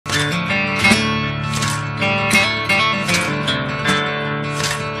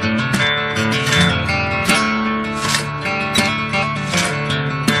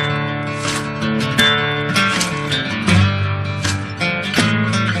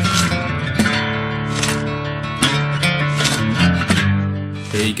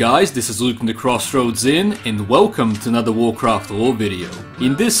Hey guys, this is Luke from the Crossroads Inn, and welcome to another Warcraft lore video.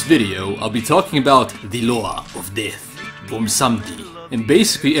 In this video, I'll be talking about the Loa of Death, Bwonsamdi, and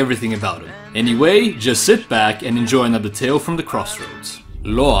basically everything about him. Anyway, just sit back and enjoy another tale from the Crossroads.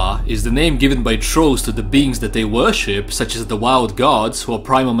 Loa is the name given by trolls to the beings that they worship, such as the wild gods, who are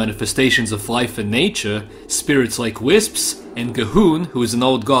primal manifestations of life and nature, spirits like wisps, and G'huun, who is an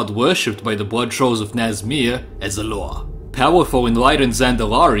old god worshipped by the blood trolls of Nazmir as a Loa. Powerful enlightened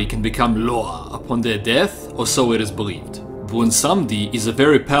Zandalari can become Loa upon their death, or so it is believed. Bwonsamdi is a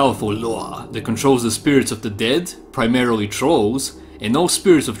very powerful Loa that controls the spirits of the dead, primarily trolls, and all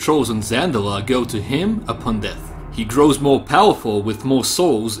spirits of trolls on Zandala go to him upon death. He grows more powerful with more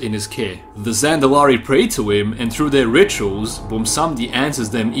souls in his care. The Zandalari pray to him, and through their rituals, Bwonsamdi answers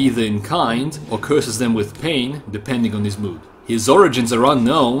them either in kind or curses them with pain, depending on his mood. His origins are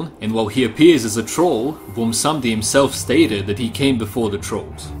unknown, and while he appears as a troll, Bwonsamdi himself stated that he came before the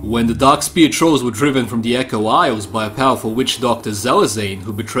trolls. When the Darkspear trolls were driven from the Echo Isles by a powerful witch doctor Zelazane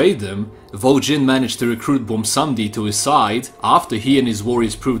who betrayed them, Vol'jin managed to recruit Bwonsamdi to his side after he and his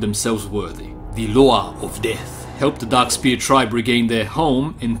warriors proved themselves worthy. The Loa of Death helped the Darkspear tribe regain their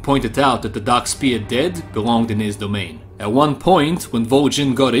home and pointed out that the Darkspear dead belonged in his domain. At one point, when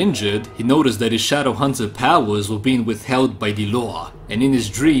Vol'jin got injured, he noticed that his Shadow Hunter powers were being withheld by the Loa, and in his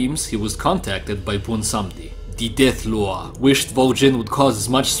dreams he was contacted by Bwonsamdi. The Death Loa wished Vol'jin would cause as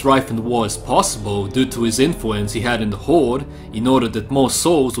much strife and war as possible due to his influence he had in the Horde, in order that more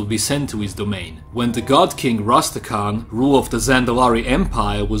souls would be sent to his domain. When the God King Rastakhan, ruler of the Zandalari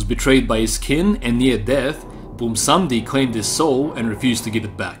Empire, was betrayed by his kin and near death, Bwonsamdi claimed his soul and refused to give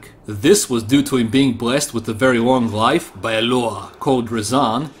it back. This was due to him being blessed with a very long life by a Loa called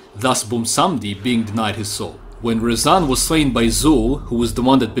Rezan, thus Bwonsamdi being denied his soul. When Rezan was slain by Zul, who was the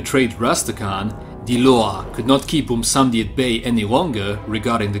one that betrayed Rastakhan, the Loa could not keep Bwonsamdi at bay any longer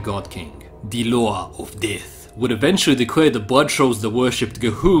regarding the God King. The Loa of Death would eventually declare the blood trolls that worshipped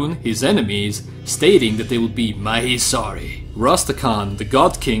G'huun his enemies, stating that they would be Mahisari. Rastakhan, the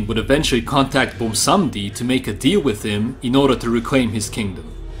God King, would eventually contact Bwonsamdi to make a deal with him in order to reclaim his kingdom.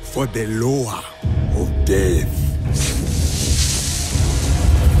 For the Loa of Death.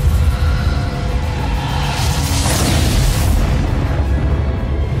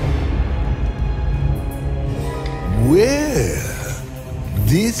 Well,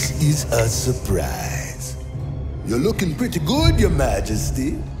 this is a surprise. You're looking pretty good, Your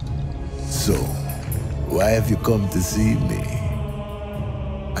Majesty. So, why have you come to see me?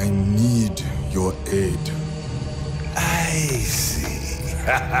 I need your aid. I see.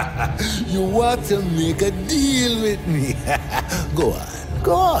 You want to make a deal with me. Go on,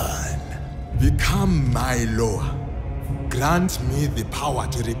 go on. Become my Loa. Grant me the power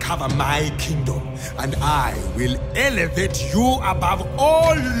to recover my kingdom, and I will elevate you above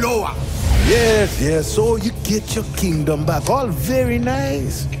all Loa. Yes, so you get your kingdom back. All very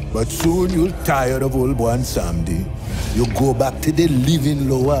nice. But soon you'll tired of old Bwonsamdi. You go back to the living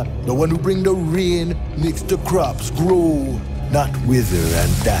Loa, the one who bring the rain, makes the crops grow, not wither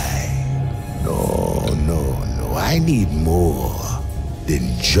and die. No. I need more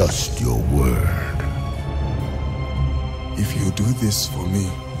than just your word. If you do this for me,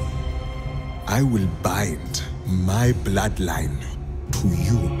 I will bind my bloodline to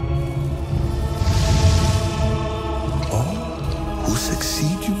you. All who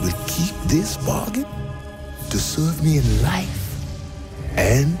succeed you will keep this bargain to serve me in life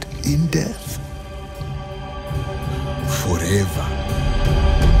and in death. Forever.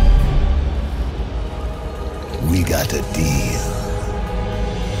 We got a deal.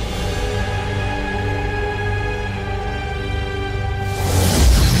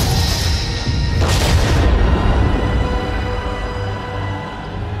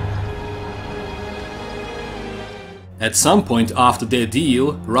 At some point after their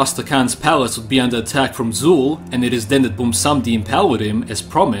deal, Rastakhan's palace would be under attack from Zul, and it is then that Bwonsamdi empowered him, as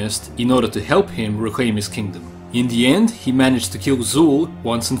promised, in order to help him reclaim his kingdom. In the end, he managed to kill Zul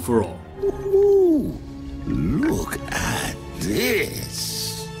once and for all. Ooh, look at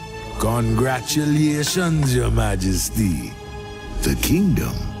this. Congratulations, Your Majesty. The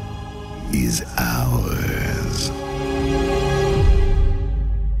kingdom is ours.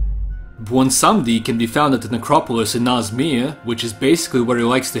 Bwonsamdi can be found at the Necropolis in Nazmir, which is basically where he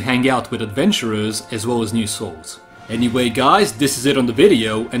likes to hang out with adventurers as well as new souls. Anyway guys, this is it on the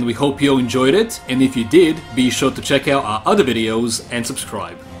video, and we hope you all enjoyed it, and if you did, be sure to check out our other videos and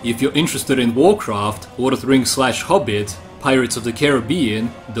subscribe. If you're interested in Warcraft, Lord of the Rings / Hobbit, Pirates of the Caribbean,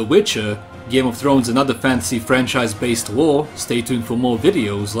 The Witcher, Game of Thrones and other fantasy franchise-based lore, stay tuned for more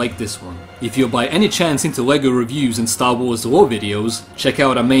videos like this one. If you're by any chance into LEGO reviews and Star Wars lore videos, check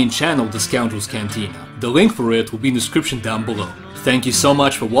out our main channel, The Scoundrels Cantina. The link for it will be in the description down below. Thank you so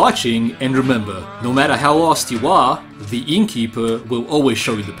much for watching, and remember, no matter how lost you are, the Innkeeper will always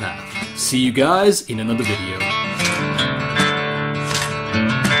show you the path. See you guys in another video.